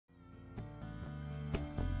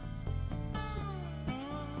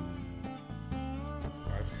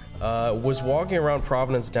Was walking around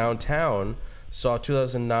Providence downtown, saw a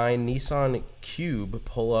 2009 Nissan Cube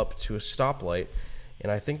pull up to a stoplight,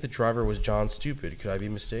 and I think the driver was John Stupid. Could I be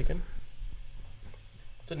mistaken?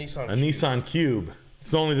 It's a Nissan Cube. Nissan Cube.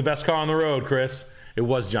 It's only the best car on the road, Chris. It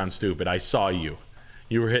was John Stupid. I saw you.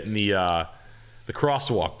 You were hitting the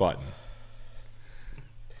crosswalk button.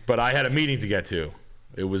 But I had a meeting to get to.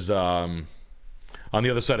 It was on the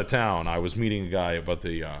other side of town. I was meeting a guy about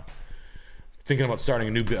the thinking about starting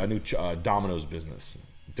a new Domino's business.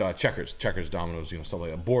 Checkers, Domino's, you know, stuff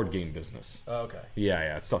like a board game business. Oh, okay.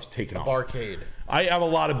 Yeah, that stuff's taken off. Barcade. I have a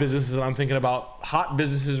lot of businesses that I'm thinking about. Hot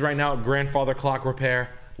businesses right now: grandfather clock repair,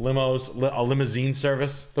 limos, a limousine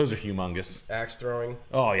service. Those are humongous. Axe throwing.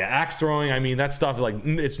 Oh yeah, axe throwing. I mean, that stuff, like,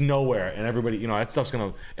 it's nowhere, and everybody, you know, that stuff's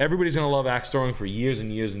everybody's gonna love axe throwing for years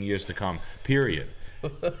and years and years to come. Period.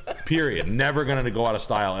 Period. Never gonna go out of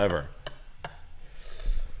style ever.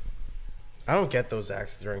 I don't get those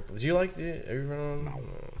axe throwing. Do you like it? No.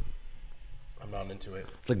 I'm not into it.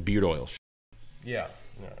 It's like beard oil. Yeah.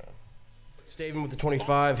 No. Steven with the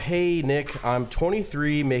 25. Hey Nick, I'm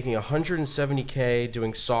 23, making 170K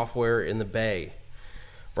doing software in the Bay.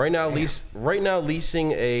 Right now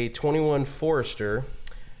leasing a 21 Forester.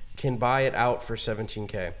 Can buy it out for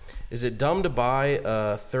 17K. Is it dumb to buy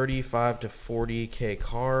a 35 to 40K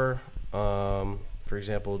car? For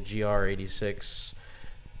example, GR86,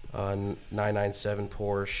 997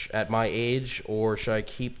 Porsche at my age, or should I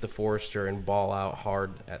keep the Forester and ball out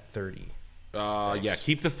hard at 30? Yeah,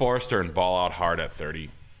 keep the Forester and ball out hard at 30.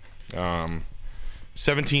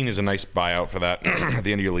 17 is a nice buyout for that. At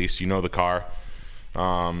the end of your lease, you know the car.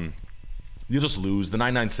 You'll just lose. The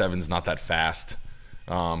 997 is not that fast.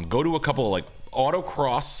 Go to a couple of, like,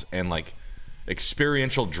 autocross and, like,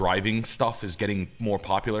 experiential driving stuff is getting more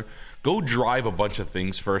popular. Go drive a bunch of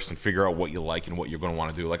things first and figure out what you like and what you're going to want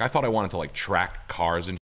to do. Like, I thought I wanted to, like, track cars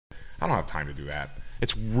and I don't have time to do that.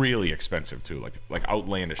 It's really expensive too, like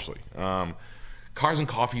outlandishly. Cars and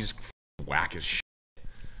coffees, whack as shit.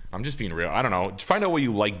 I'm just being real. I don't know. Find out what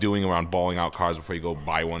you like doing around balling out cars before you go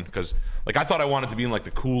buy one. Because, like, I thought I wanted to be in, like,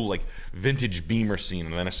 the cool, like, vintage Beamer scene,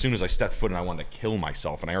 and then as soon as I stepped foot in, I wanted to kill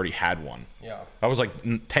myself, and I already had one. Yeah. I was like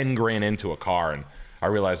 10 grand into a car, and I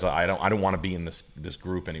realized that I don't want to be in this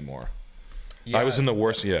group anymore. Yeah, I was in the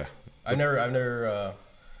worst. Yeah. I've never.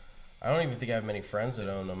 I don't even think I have many friends that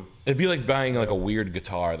own them. It'd be like buying, like, a weird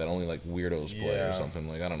guitar that only, like, weirdos play or something.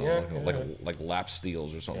 Like, I don't know, like lap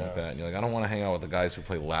steels or something like that. And you're like, I don't want to hang out with the guys who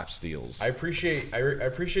play lap steels. I appreciate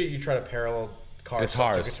you trying to parallel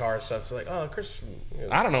guitars to guitar stuff. So, like, oh, Chris. You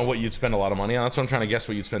know. I don't know what you'd spend a lot of money on. That's what I'm trying to guess.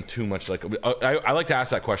 What you'd spend too much. Like, I like to ask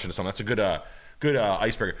that question to someone. That's a good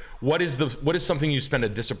icebreaker. What is something you spend a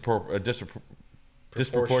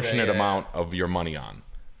disproportionate amount of your money on?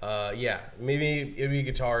 Yeah, maybe it'd be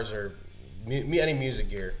guitars or any music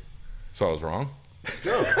gear. So I was wrong?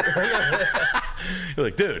 No. You're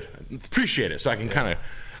like, dude, appreciate it. So I can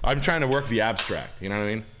I'm trying to work the abstract. You know what I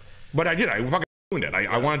mean? But I did. I fucking ruined it. I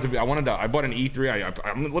bought an E3.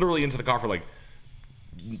 I'm literally into the car for like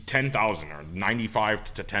 10,000 or 95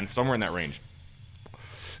 to 10, somewhere in that range.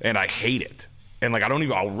 And I hate it. And, like,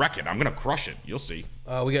 I'll wreck it. I'm going to crush it. You'll see.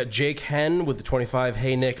 We got Jake Henn with the 25.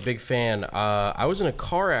 Hey, Nick, big fan. I was in a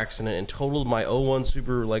car accident and totaled my 01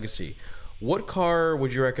 Subaru Legacy. What car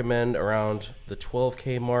would you recommend around the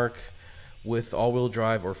 12K mark with all-wheel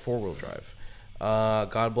drive or four-wheel drive?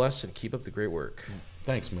 God bless and keep up the great work.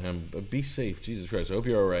 Thanks, man. Be safe. Jesus Christ. I hope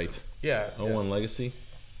you're all right. Yeah. 01 Legacy.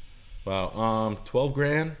 Wow. 12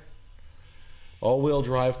 grand. All-wheel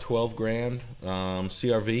drive, 12 grand.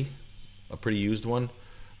 CRV. A pretty used one.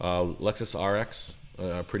 Lexus RX,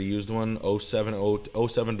 a pretty used one. 07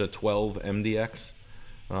 to 12 MDX.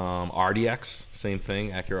 RDX, same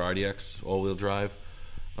thing. Acura RDX, all-wheel drive.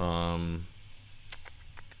 I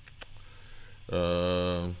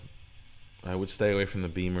would stay away from the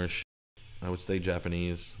Beamers. I would stay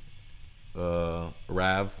Japanese.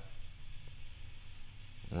 RAV.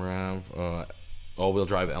 All-wheel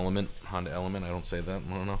drive Element, Honda Element. I don't say that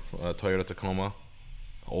well enough. Toyota Tacoma.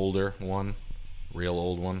 Older one, real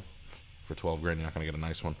old one, for 12 grand. You're not gonna get a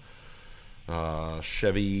nice one.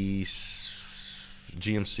 Chevy,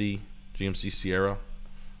 GMC Sierra,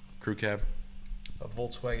 crew cab. A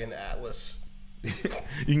Volkswagen Atlas. You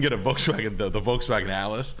can get a Volkswagen, the Volkswagen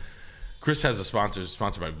Atlas. Chris has a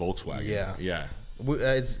sponsored by Volkswagen. Yeah.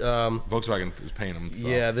 It's Volkswagen is paying them the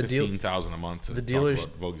 $15,000 a month to talk about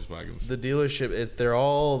Volkswagens. The dealership, they're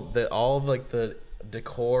all of like the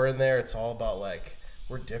decor in there. It's all about like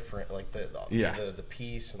we're different. Like Yeah. the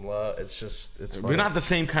peace and love. It's just it's. We're not the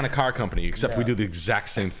same kind of car company, except we do the exact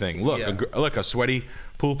same thing. Look, look, a sweaty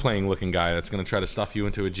pool playing looking guy that's gonna try to stuff you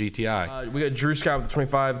into a GTI. We got Drew Scott with the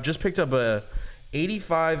 25. Just picked up a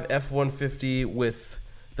 85 F-150 with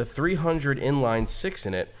the 300 inline 6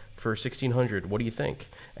 in it for $1,600. What do you think?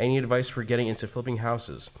 Any advice for getting into flipping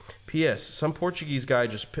houses? P.S. Some Portuguese guy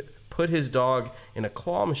just put his dog in a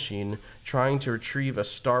claw machine trying to retrieve a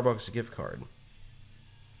Starbucks gift card.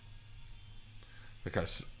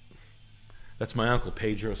 Because that's my uncle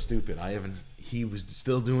Pedro. Stupid. He was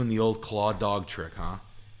still doing the old claw dog trick, huh?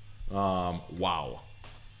 Wow.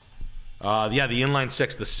 Yeah, the inline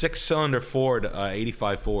 6, the 6-cylinder Ford,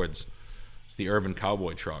 85 Fords. It's the urban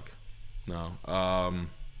cowboy truck. No.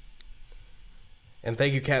 And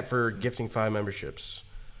thank you, Kat, for gifting 5 memberships.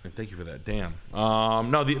 And thank you for that. Damn.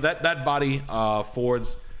 No, that body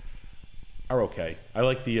Fords are okay. I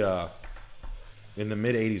like the in the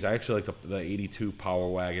mid 80s. I actually like the 82 Power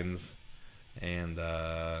Wagons and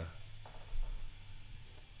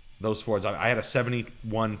those Fords. I had a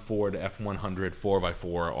 71 Ford F100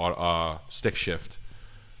 4x4 stick shift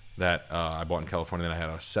that I bought in California. Then I had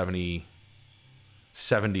a 70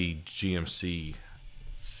 GMC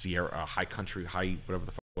Sierra High Country whatever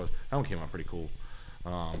the fuck it was. That one came out pretty cool.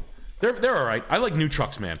 They're all right. I like new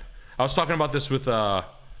trucks, man. I was talking about this with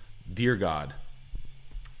Dear God.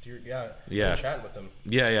 Yeah. Chatting with him.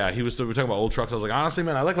 Yeah. We were talking about old trucks. I was like, honestly,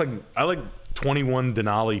 man, I like 21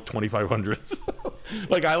 Denali 2500s.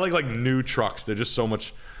 Like I like new trucks. They're just so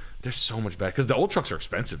much. They're so much better because the old trucks are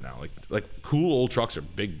expensive now. Like cool old trucks are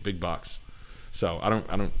big bucks. So I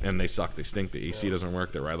don't, and they suck. They stink. The AC doesn't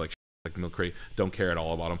work. They ride like milk crate. Don't care at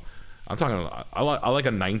all about them. I'm talking. I like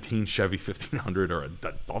a 19 Chevy 1500 or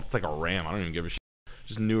like a Ram. I don't even give a shit.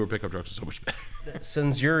 Just newer pickup trucks are so much better.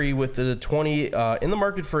 Senzuri with the 20 in the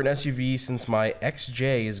market for an SUV since my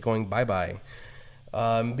XJ is going bye-bye.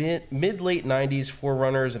 Mid-late 90s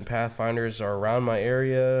 4Runners and Pathfinders are around my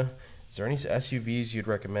area. Is there any SUVs you'd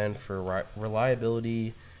recommend for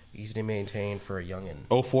reliability, easy to maintain for a youngin?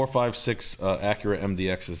 0456 Acura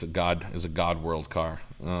MDX is a god world car.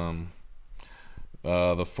 I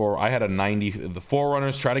had a 90. The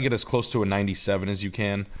 4Runners, try to get as close to a 97 as you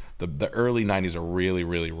can. The early 90s are really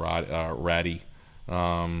ratty.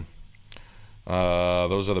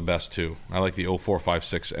 Those are the best too. I like the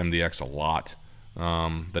 0456 MDX a lot.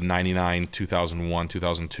 The 99, 2001,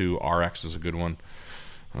 2002 RX is a good one.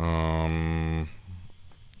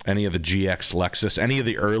 Any of the GX Lexus, any of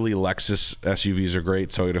the early Lexus SUVs are great.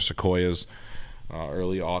 Toyota Sequoias,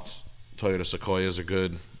 early aughts Toyota Sequoias are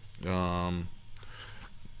good.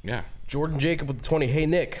 Yeah. Jordan Jacob with the 20. Hey,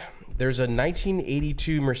 Nick, there's a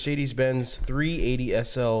 1982 Mercedes-Benz 380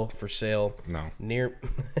 SL for sale. No. Near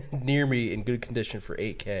me in good condition for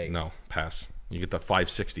 $8K. No, pass. You get the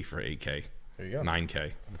 560 for $8K. There you go.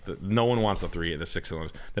 $9K. No one wants the 6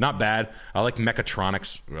 cylinders. They're not bad. I like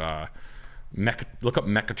Mechatronics. Look up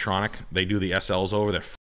Mechatronic. They do the SLs over. They're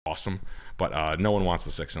awesome. But no one wants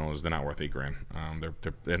the 6 cylinders. They're not worth $8 grand.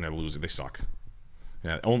 They're losing. They suck.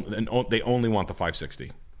 Yeah, they only want the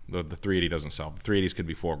 560. The 380 doesn't sell. The 380s could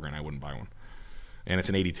be $4 grand. I wouldn't buy one. And it's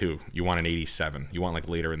an 82. You want an 87. You want like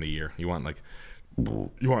later in the year. Even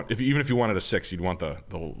if you wanted a 6, you'd want the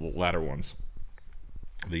latter ones.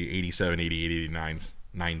 The 87, 88, 89s,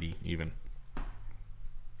 90 even.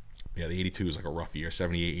 Yeah, the 82 is like a rough year.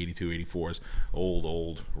 78, 82, 84s.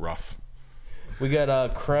 Old, rough. We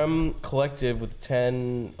got Creme Collective with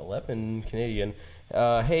 1011 Canadian.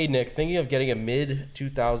 Hey, Nick, thinking of getting a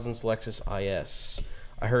mid-2000s Lexus IS.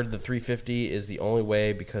 I heard the 350 is the only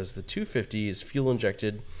way because the 250 is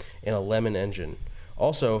fuel-injected and a lemon engine.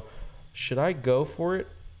 Also, should I go for it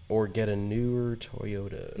or get a newer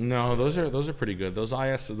Toyota? No, those are pretty good. Those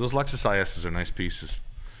Lexus ISs are nice pieces.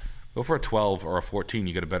 Go for a 12 or a 14.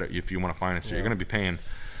 You get a better if you want to finance it. You're going to be paying.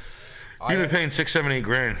 You're going to be paying 6, 7, 8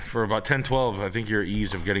 grand for about 10, 12. I think your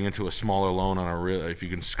ease of getting into a smaller loan on a real, if you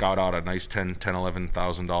can scout out a nice $10,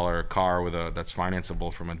 $11,000 car that's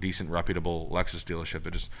financeable from a decent, reputable Lexus dealership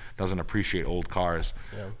that just doesn't appreciate old cars,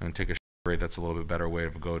 and take a rate, that's a little bit better way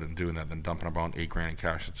to go than doing that than dumping about 8 grand in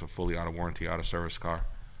cash. It's a fully out of warranty, out of service car.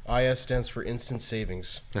 IS stands for instant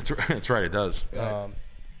savings. That's right. It does.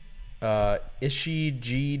 Ishi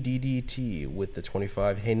GDDT with the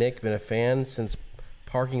 25. Hey Nick, been a fan since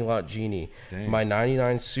Parking Lot Genie. Dang. My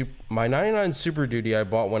 99 Super Duty I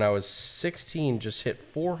bought when I was 16 just hit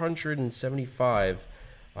 475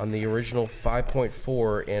 on the original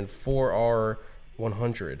 5.4 and 4R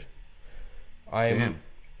 100.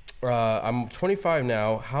 I'm 25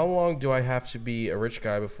 now. How long do I have to be a rich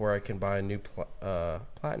guy before I can buy a new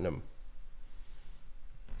Platinum?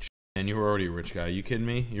 And you were already a rich guy. Are you kidding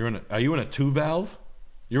me? Are you in a 2-valve?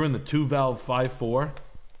 You're in the 2-valve 5.4?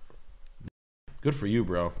 Good for you,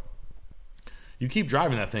 bro. You keep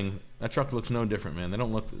driving that thing. That truck looks no different, man. They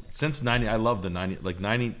don't look... Since 90... I love the 90... Like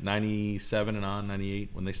 90, 97 and on, 98,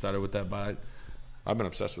 when they started with that bike. I've been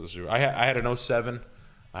obsessed with this. I had an 07.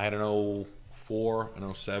 I had an 04,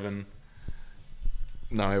 an 07.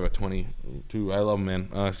 Now I have a 22. I love them,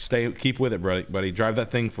 man. Keep with it, buddy. Drive that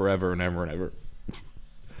thing forever and ever and ever.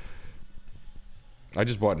 I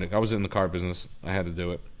just bought Nick. I was in the car business. I had to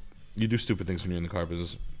do it. You do stupid things when you're in the car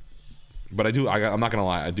business. But I'm not gonna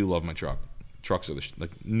lie. I do love my truck. Trucks are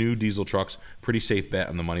like new diesel trucks. Pretty safe bet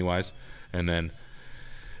on the money wise. And then,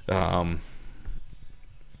 but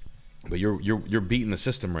you're beating the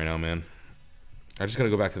system right now, man. I just gotta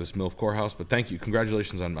go back to this MILF core house. But thank you,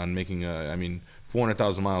 congratulations on making.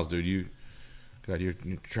 400,000 miles, dude. You're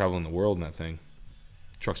traveling the world in that thing.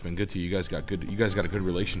 Truck's been good to you. You guys got a good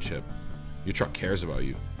relationship. Your truck cares about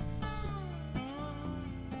you.